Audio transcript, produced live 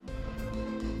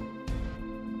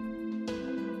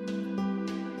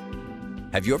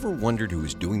Have you ever wondered who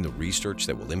is doing the research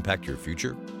that will impact your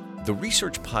future? The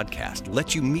Research Podcast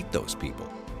lets you meet those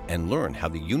people and learn how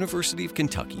the University of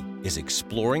Kentucky is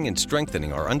exploring and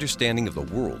strengthening our understanding of the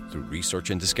world through research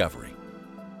and discovery.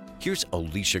 Here's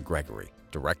Alicia Gregory,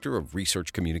 Director of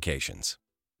Research Communications.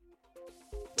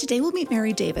 Today we'll meet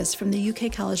Mary Davis from the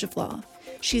UK College of Law.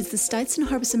 She is the Stites and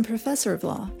Harbison Professor of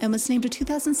Law and was named a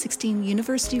 2016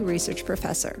 University Research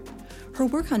Professor. Her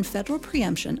work on federal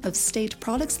preemption of state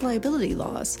products liability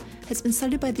laws has been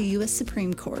cited by the U.S.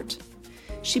 Supreme Court.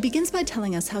 She begins by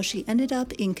telling us how she ended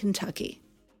up in Kentucky.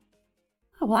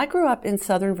 Well, I grew up in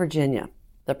Southern Virginia,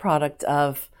 the product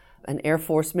of an Air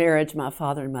Force marriage. My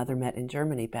father and mother met in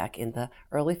Germany back in the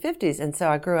early 50s, and so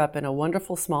I grew up in a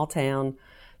wonderful small town,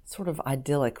 sort of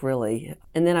idyllic, really.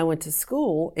 And then I went to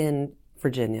school in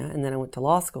Virginia, and then I went to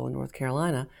law school in North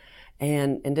Carolina,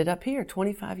 and ended up here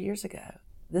 25 years ago.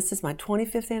 This is my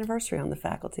 25th anniversary on the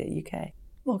faculty at UK.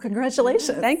 Well,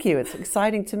 congratulations. Thank you. It's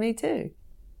exciting to me, too.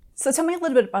 So tell me a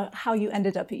little bit about how you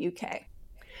ended up at UK.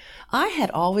 I had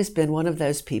always been one of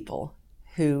those people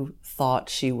who thought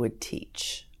she would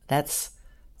teach. That's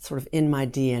sort of in my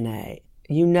DNA.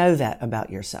 You know that about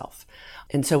yourself.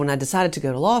 And so when I decided to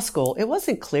go to law school, it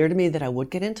wasn't clear to me that I would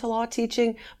get into law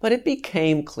teaching, but it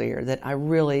became clear that I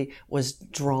really was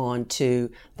drawn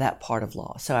to that part of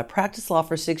law. So I practiced law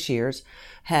for 6 years,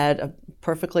 had a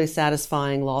perfectly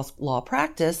satisfying law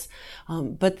practice,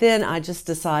 but then I just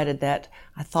decided that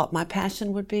I thought my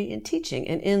passion would be in teaching.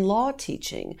 And in law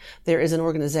teaching, there is an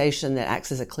organization that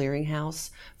acts as a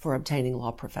clearinghouse for obtaining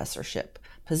law professorship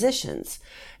positions.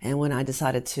 And when I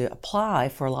decided to apply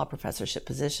for a law professorship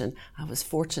position, I was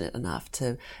fortunate enough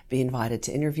to be invited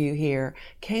to interview here,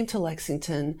 came to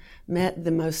Lexington, met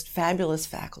the most fabulous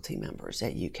faculty members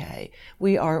at UK.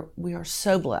 We are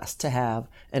so blessed to have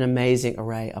an amazing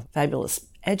array of fabulous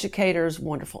educators,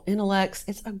 wonderful intellects.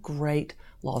 It's a great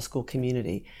law school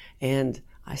community. And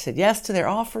I said yes to their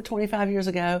offer 25 years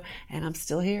ago, and I'm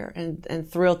still here and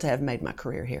thrilled to have made my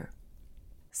career here.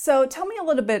 So tell me a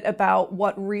little bit about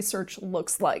what research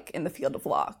looks like in the field of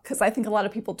law, because I think a lot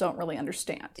of people don't really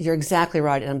understand. You're exactly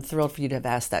right, and I'm thrilled for you to have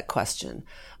asked that question.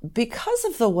 Because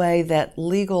of the way that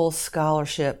legal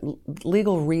scholarship,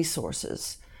 legal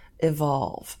resources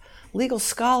evolve, legal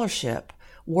scholarship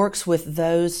works with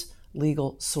those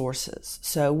legal sources.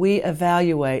 So we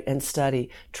evaluate and study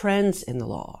trends in the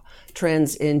law,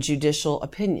 trends in judicial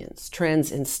opinions, trends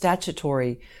in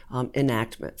statutory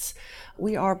enactments.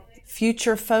 We are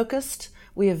future focused.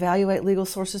 We evaluate legal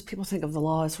sources. People think of the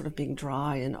law as sort of being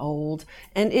dry and old,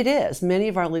 and it is. Many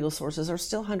of our legal sources are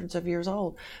still hundreds of years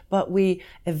old, but we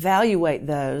evaluate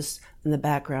those in the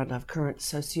background of current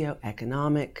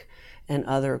socioeconomic and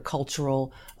other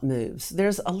cultural moves.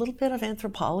 There's a little bit of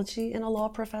anthropology in a law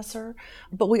professor,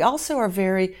 but we also are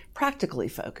very practically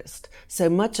focused. So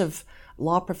much of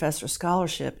law professor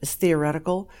scholarship is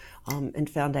theoretical and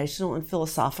foundational and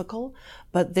philosophical,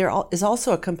 but there is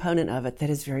also a component of it that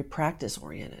is very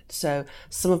practice-oriented. So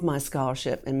some of my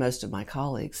scholarship, and most of my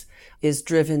colleagues, is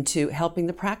driven to helping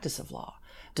the practice of law,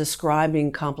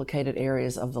 describing complicated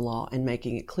areas of the law and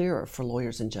making it clearer for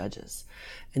lawyers and judges.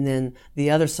 And then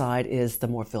the other side is the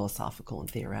more philosophical and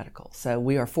theoretical. So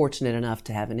we are fortunate enough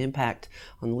to have an impact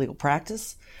on legal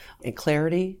practice and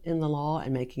clarity in the law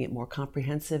and making it more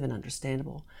comprehensive and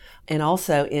understandable. And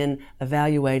also in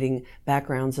evaluating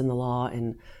backgrounds in the law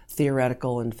and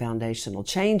theoretical and foundational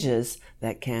changes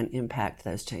that can impact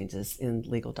those changes in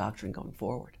legal doctrine going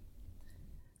forward.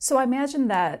 So I imagine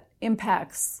that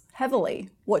impacts heavily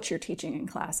what you're teaching in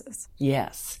classes.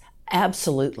 Yes,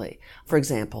 absolutely. For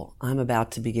example, I'm about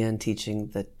to begin teaching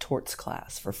the torts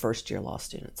class for first-year law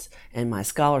students, and my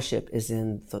scholarship is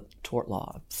in the tort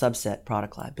law, subset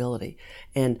product liability.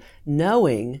 And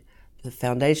knowing the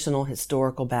foundational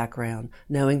historical background,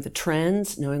 knowing the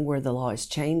trends, knowing where the law is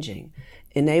changing,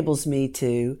 enables me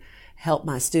to help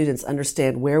my students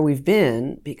understand where we've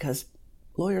been, because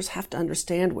lawyers have to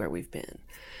understand where we've been.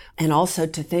 And also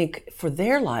to think for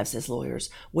their lives as lawyers,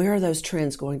 where are those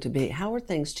trends going to be? How are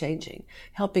things changing?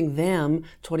 Helping them,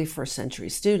 21st century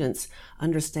students,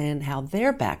 understand how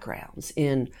their backgrounds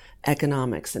in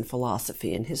economics and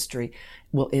philosophy and history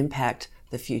will impact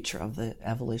the future of the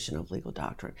evolution of legal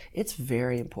doctrine. It's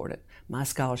very important. My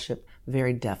scholarship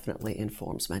very definitely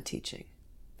informs my teaching,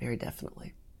 very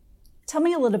definitely. Tell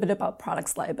me a little bit about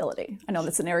products liability. I know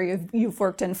that's an area you've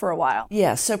worked in for a while.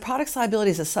 Yeah, so products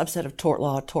liability is a subset of tort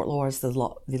law. Tort law is the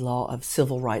law of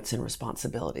civil rights and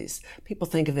responsibilities. People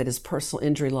think of it as personal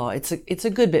injury law. It's a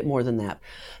good bit more than that.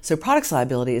 So products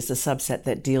liability is the subset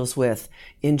that deals with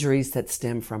injuries that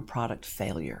stem from product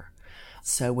failure.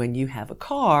 So when you have a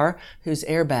car whose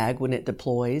airbag, when it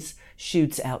deploys,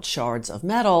 shoots out shards of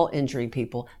metal, injuring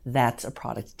people, that's a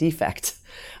product defect.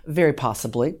 Very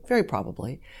possibly, very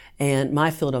probably. And my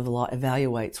field of the law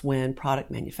evaluates when product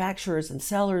manufacturers and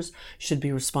sellers should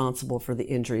be responsible for the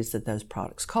injuries that those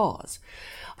products cause.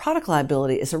 Product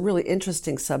liability is a really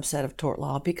interesting subset of tort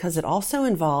law because it also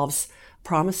involves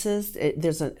promises.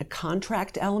 There's a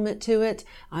contract element to it.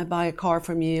 I buy a car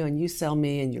from you and you sell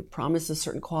me and you promise a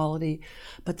certain quality.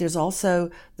 But there's also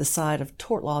the side of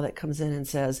tort law that comes in and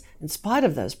says, in spite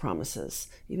of those promises,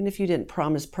 even if you didn't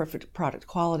promise perfect product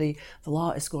quality, the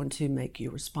law is going to make you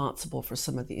responsible for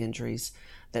some of the injuries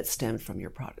that stemmed from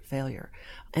your product failure.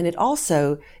 And it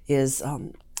also is a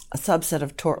subset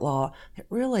of tort law that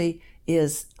really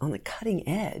is on the cutting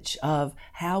edge of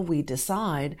how we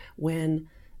decide when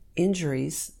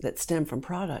injuries that stem from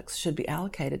products should be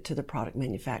allocated to the product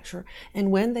manufacturer and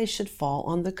when they should fall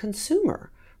on the consumer,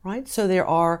 right? So there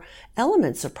are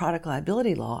elements of product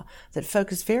liability law that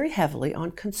focus very heavily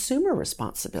on consumer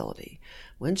responsibility.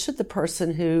 When should the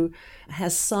person who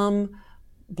has some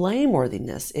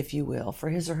blameworthiness, if you will, for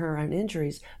his or her own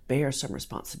injuries bear some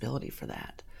responsibility for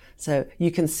that? So you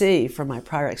can see from my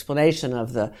prior explanation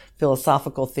of the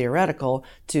philosophical, theoretical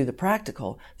to the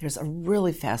practical, there's a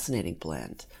really fascinating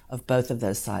blend of both of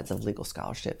those sides of legal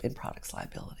scholarship in products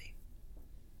liability.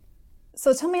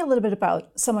 So tell me a little bit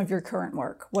about some of your current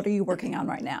work. What are you working on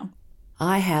right now?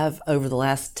 I have, over the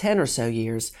last 10 or so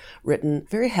years, written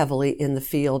very heavily in the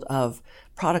field of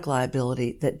product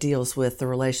liability that deals with the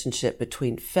relationship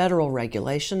between federal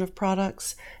regulation of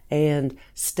products and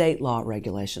state law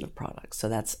regulation of products. So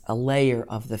that's a layer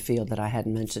of the field that I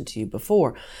hadn't mentioned to you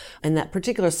before. And that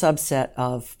particular subset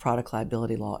of product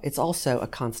liability law, it's also a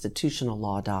constitutional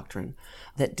law doctrine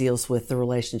that deals with the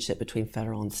relationship between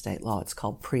federal and state law. It's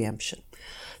called preemption.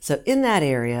 So in that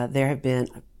area, there have been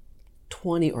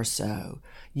 20 or so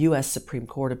U.S. Supreme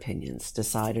Court opinions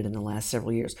decided in the last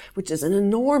several years, which is an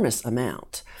enormous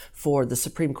amount for the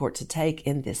Supreme Court to take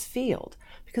in this field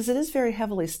because it is very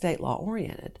heavily state law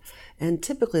oriented. And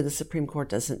typically the Supreme Court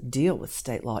doesn't deal with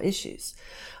state law issues.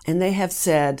 And they have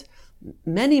said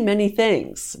many, many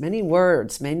things, many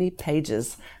words, many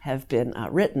pages have been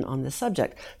written on this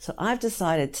subject. So I've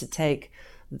decided to take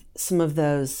some of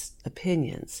those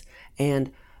opinions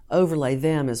and overlay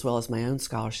them, as well as my own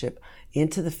scholarship,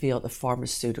 into the field of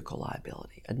pharmaceutical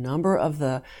liability. A number of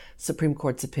the Supreme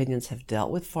Court's opinions have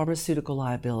dealt with pharmaceutical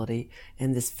liability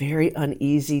and this very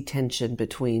uneasy tension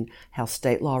between how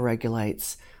state law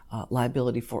regulates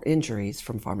liability for injuries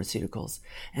from pharmaceuticals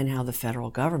and how the federal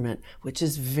government, which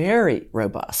is very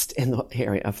robust in the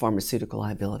area of pharmaceutical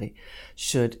liability,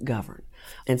 should govern.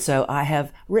 And so I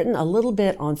have written a little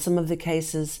bit on some of the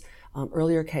cases,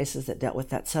 earlier cases that dealt with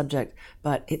that subject,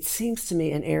 but it seems to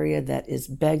me an area that is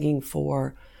begging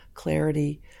for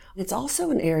clarity. It's also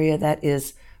an area that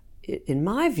is, in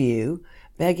my view,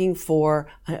 begging for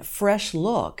a fresh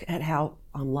look at how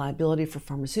liability for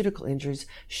pharmaceutical injuries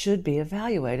should be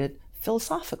evaluated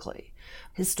philosophically.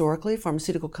 Historically,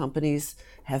 pharmaceutical companies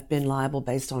have been liable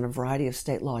based on a variety of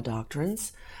state law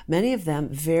doctrines, many of them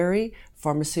very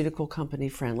pharmaceutical company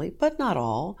friendly, but not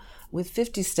all. With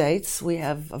 50 states, we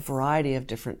have a variety of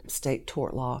different state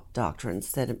tort law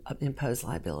doctrines that impose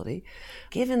liability.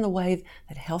 Given the way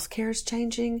that healthcare is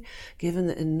changing, given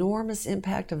the enormous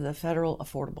impact of the Federal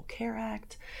Affordable Care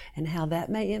Act and how that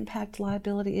may impact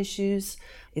liability issues,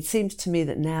 it seems to me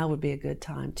that now would be a good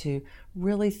time to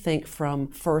really think from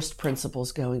first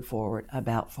principles going forward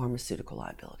about pharmaceutical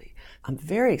liability. I'm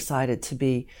very excited to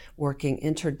be working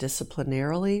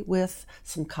interdisciplinarily with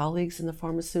some colleagues in the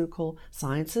pharmaceutical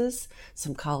sciences,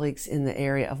 some colleagues in the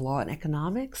area of law and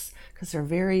economics, because they're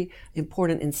very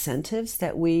important incentives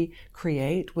that we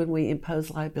create when we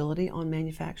impose liability on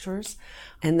manufacturers.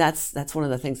 And that's one of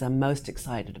the things I'm most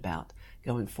excited about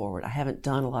going forward. I haven't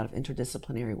done a lot of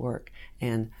interdisciplinary work,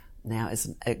 and now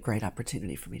is a great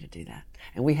opportunity for me to do that.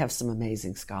 And we have some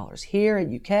amazing scholars here at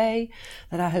UK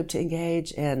that I hope to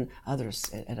engage, and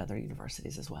others at other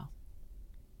universities as well.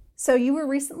 So you were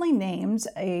recently named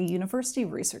a university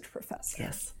research professor.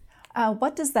 Yes.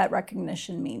 What does that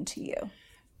recognition mean to you?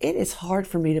 It is hard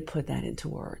for me to put that into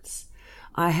words.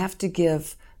 I have to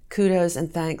give kudos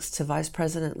and thanks to Vice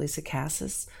President Lisa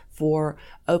Cassis for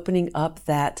opening up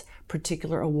that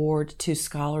particular award to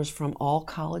scholars from all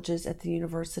colleges at the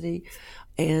university.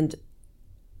 And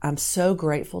I'm so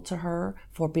grateful to her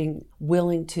for being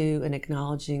willing to and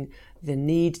acknowledging the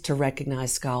need to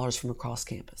recognize scholars from across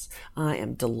campus. I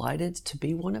am delighted to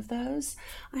be one of those.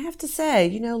 I have to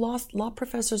say, law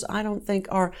professors I don't think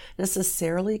are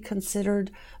necessarily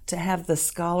considered to have the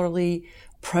scholarly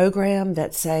program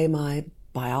that, say, my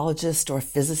biologists or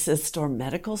physicists or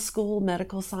medical school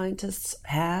medical scientists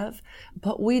have,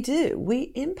 but we do.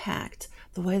 We impact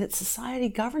the way that society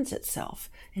governs itself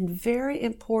in very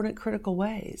important, critical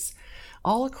ways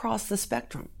all across the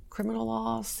spectrum: criminal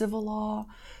law, civil law,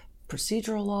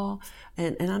 procedural law,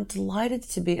 and I'm delighted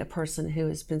to be a person who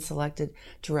has been selected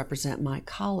to represent my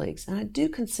colleagues, and I do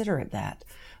consider it that.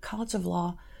 College of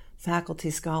Law faculty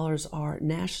scholars are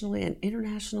nationally and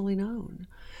internationally known.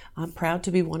 I'm proud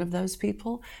to be one of those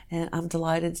people, and I'm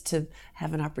delighted to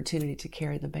have an opportunity to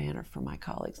carry the banner for my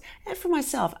colleagues. And for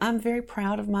myself, I'm very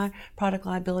proud of my product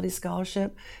liability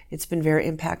scholarship. It's been very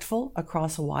impactful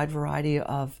across a wide variety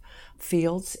of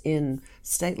fields in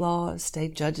state law.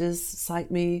 State judges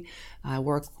cite me. I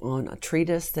work on a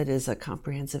treatise that is a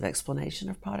comprehensive explanation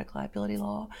of product liability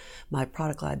law. My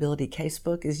product liability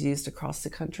casebook is used across the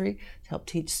country to help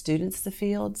teach students the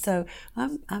field. So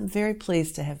I'm very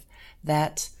pleased to have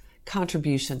that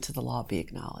contribution to the law be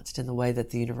acknowledged in the way that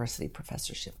the university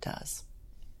professorship does.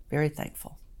 Very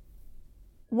thankful.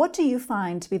 What do you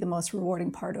find to be the most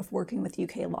rewarding part of working with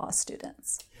UK law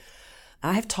students?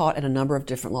 I have taught at a number of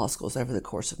different law schools over the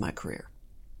course of my career,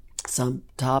 some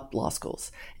top law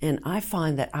schools, and I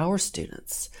find that our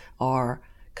students are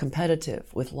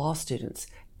competitive with law students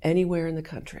anywhere in the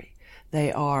country.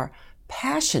 They are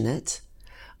passionate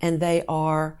and they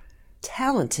are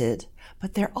talented,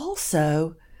 but they're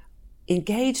also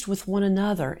engaged with one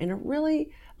another in a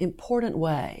really important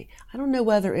way. I don't know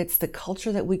whether it's the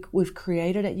culture that we've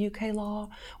created at UK Law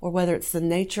or whether it's the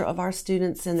nature of our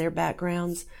students and their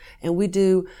backgrounds. And we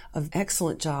do an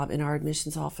excellent job in our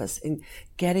admissions office in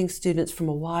getting students from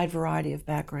a wide variety of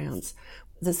backgrounds.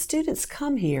 The students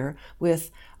come here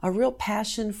with a real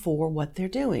passion for what they're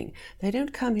doing. They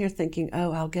don't come here thinking,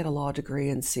 oh, I'll get a law degree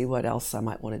and see what else I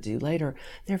might want to do later.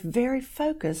 They're very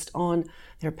focused on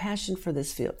their passion for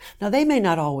this field. Now, they may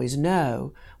not always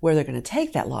know where they're going to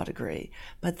take that law degree,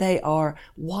 but they are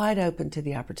wide open to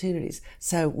the opportunities.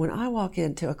 So when I walk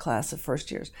into a class of first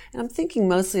years, and I'm thinking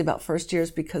mostly about first years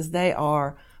because they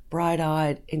are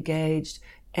bright-eyed, engaged,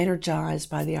 energized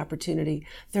by the opportunity.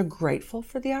 They're grateful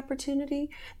for the opportunity.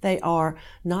 They are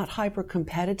not hyper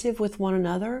competitive with one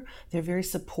another. They're very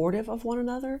supportive of one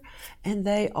another, and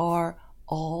they are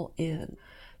all in.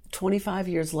 25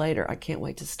 years later, I can't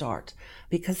wait to start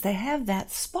because they have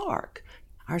that spark.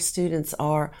 Our students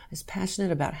are as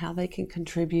passionate about how they can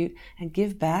contribute and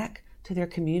give back to their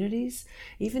communities.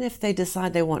 Even if they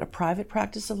decide they want a private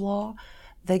practice of law,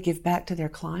 they give back to their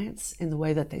clients in the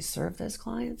way that they serve those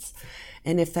clients.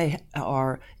 And if they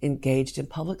are engaged in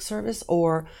public service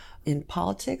or in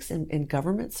politics and in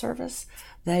government service,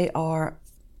 they are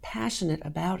passionate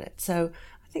about it. So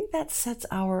I think that sets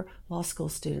our law school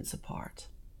students apart.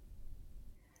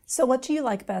 So what do you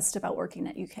like best about working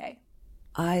at UK?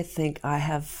 I think I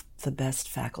have the best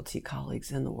faculty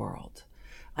colleagues in the world.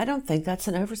 I don't think that's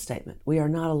an overstatement. We are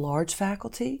not a large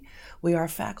faculty. We are a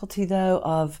faculty, though,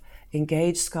 of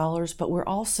engaged scholars, but we're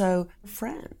also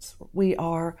friends. We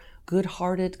are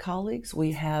good-hearted colleagues.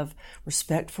 We have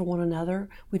respect for one another.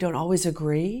 We don't always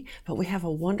agree, but we have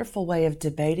a wonderful way of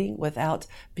debating without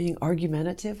being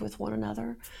argumentative with one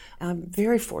another. I'm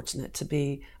very fortunate to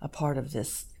be a part of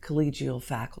this collegial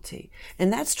faculty.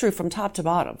 And that's true from top to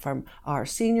bottom, from our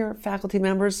senior faculty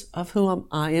members, of whom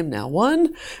I am now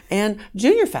one, and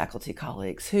junior faculty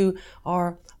colleagues who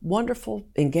are wonderful,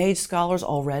 engaged scholars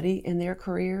already in their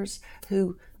careers,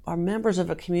 who are members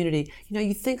of a community. You know,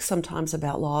 you think sometimes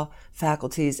about law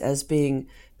faculties as being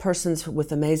persons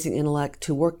with amazing intellect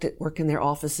who work in their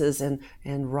offices and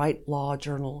write law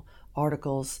journal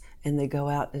articles, and they go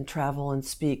out and travel and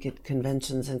speak at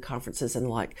conventions and conferences and the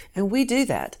like. And we do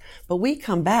that. But we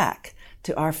come back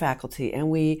to our faculty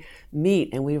and we meet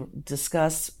and we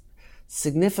discuss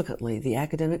significantly the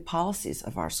academic policies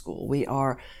of our school. We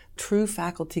are true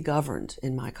faculty governed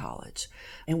in my college.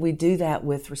 And we do that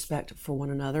with respect for one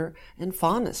another and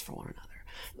fondness for one another.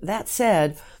 That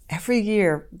said, every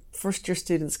year, first-year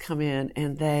students come in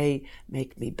and they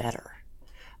make me better.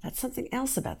 That's something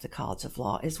else about the College of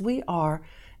Law, is we are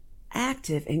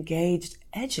active, engaged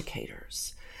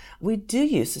educators. We do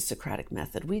use the Socratic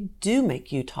method. We do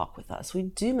make you talk with us. We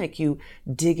do make you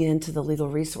dig into the legal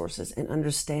resources and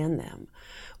understand them.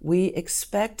 We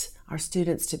expect our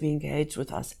students to be engaged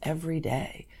with us every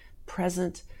day,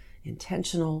 present,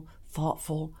 intentional,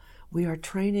 thoughtful. We are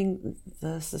training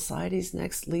the society's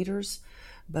next leaders,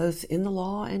 both in the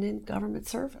law and in government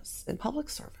service, in public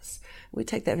service. We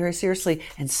take that very seriously,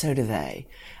 and so do they.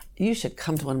 You should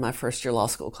come to one of my first-year law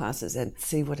school classes and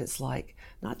see what it's like,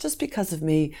 not just because of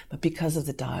me, but because of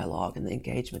the dialogue and the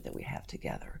engagement that we have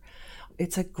together.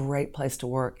 It's a great place to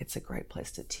work. It's a great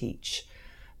place to teach.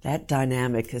 that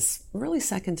dynamic is really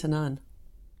second to none.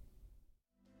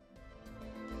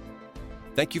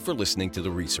 Thank you for listening to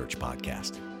the Research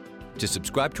Podcast. To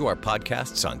subscribe to our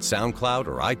podcasts on SoundCloud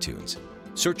or iTunes,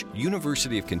 search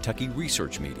University of Kentucky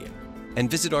Research Media and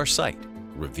visit our site,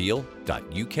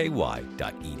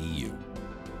 reveal.uky.edu.